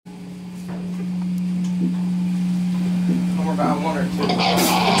Homeward bound 1 or 2? 2.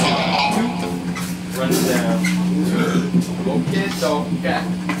 Runs down. Okay, so, okay.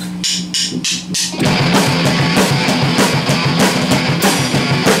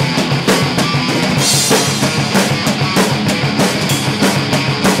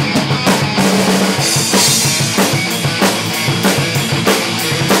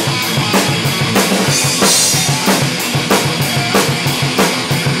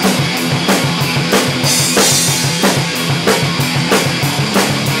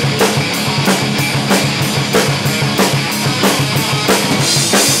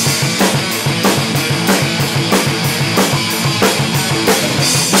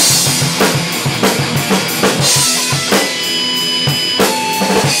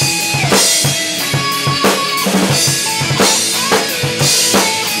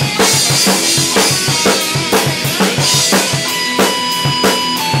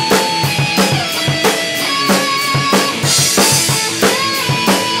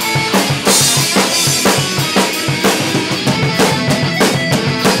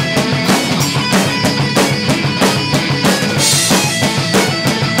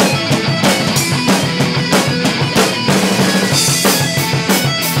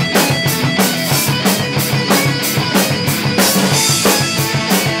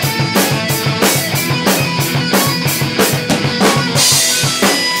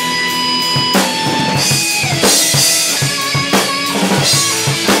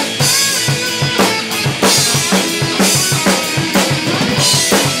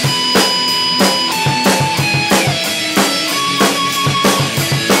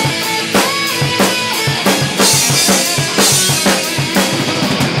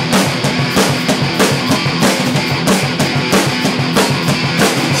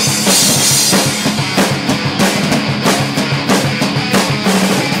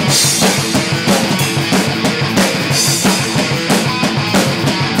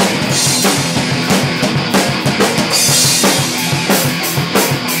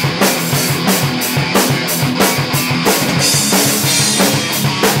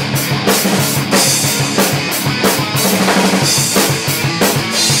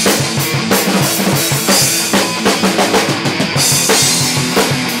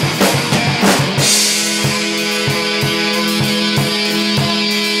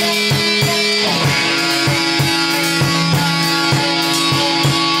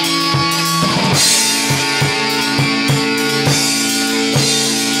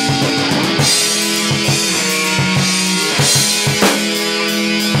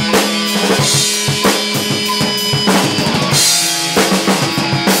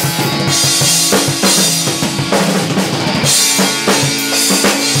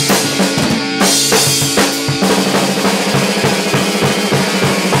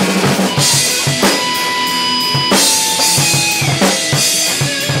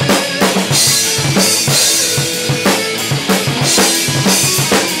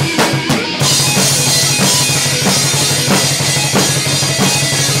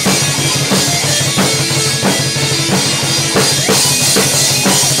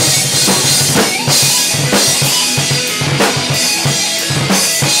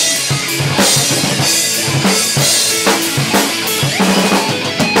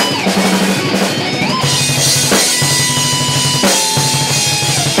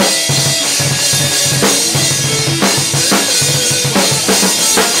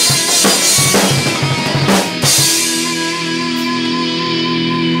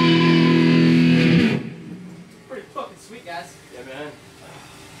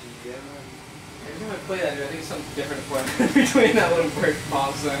 Play that, dude. I think it's something different for between that little break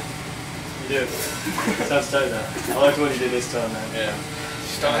pause thing. You do. Sounds tight now. I liked what you did this time, man. Yeah.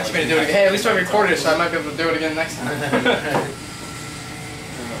 Just don't ask me to do it again. Hey, at least I recorded it, so I might be able to do it again next time.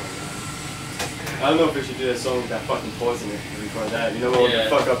 I don't know if we should do that song with that fucking pause in it to record that. You know what would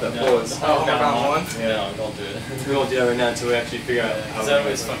fuck up that pause? Oh, round one? Yeah. No, don't do it. We won't do that right now until we actually figure out how that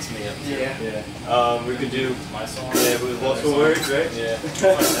always fucks me up. Yeah. Yeah. We could do my song. Yeah, with lots of words, right? Yeah. Like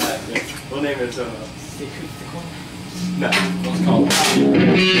that. We'll name it something else. No. What's called?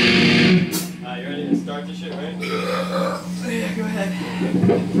 You ready to start this shit, right? Yeah, go ahead.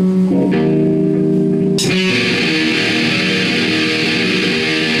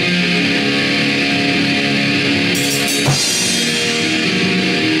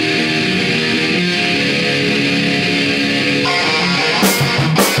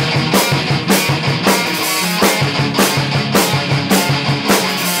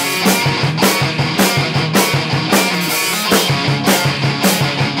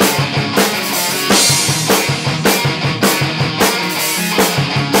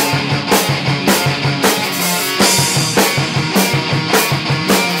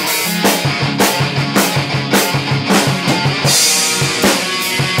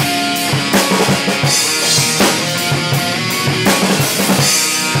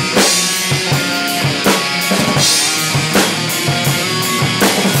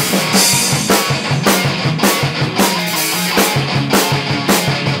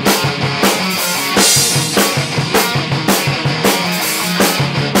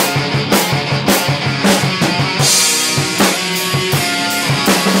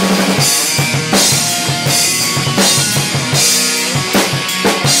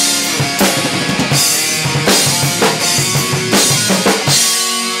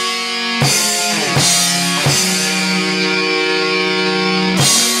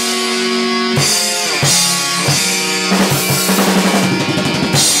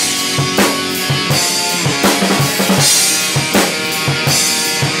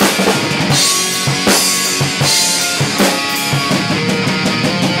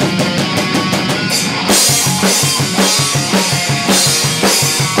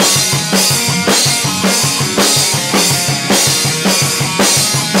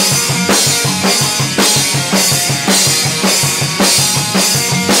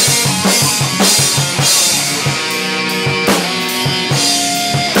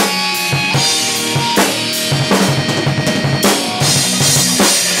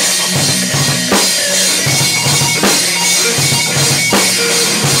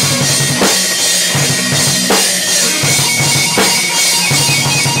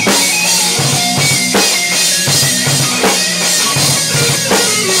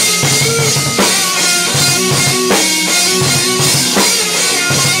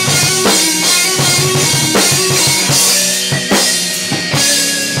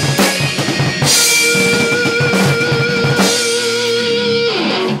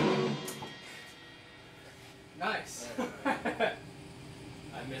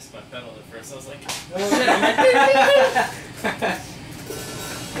 my pedal at first. I was like,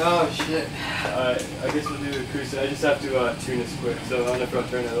 Oh shit. Alright, I guess we'll do acoustic. I just have to tune this quick, so I don't know if I'll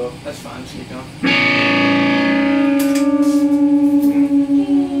turn it off. That's fine, just keep going.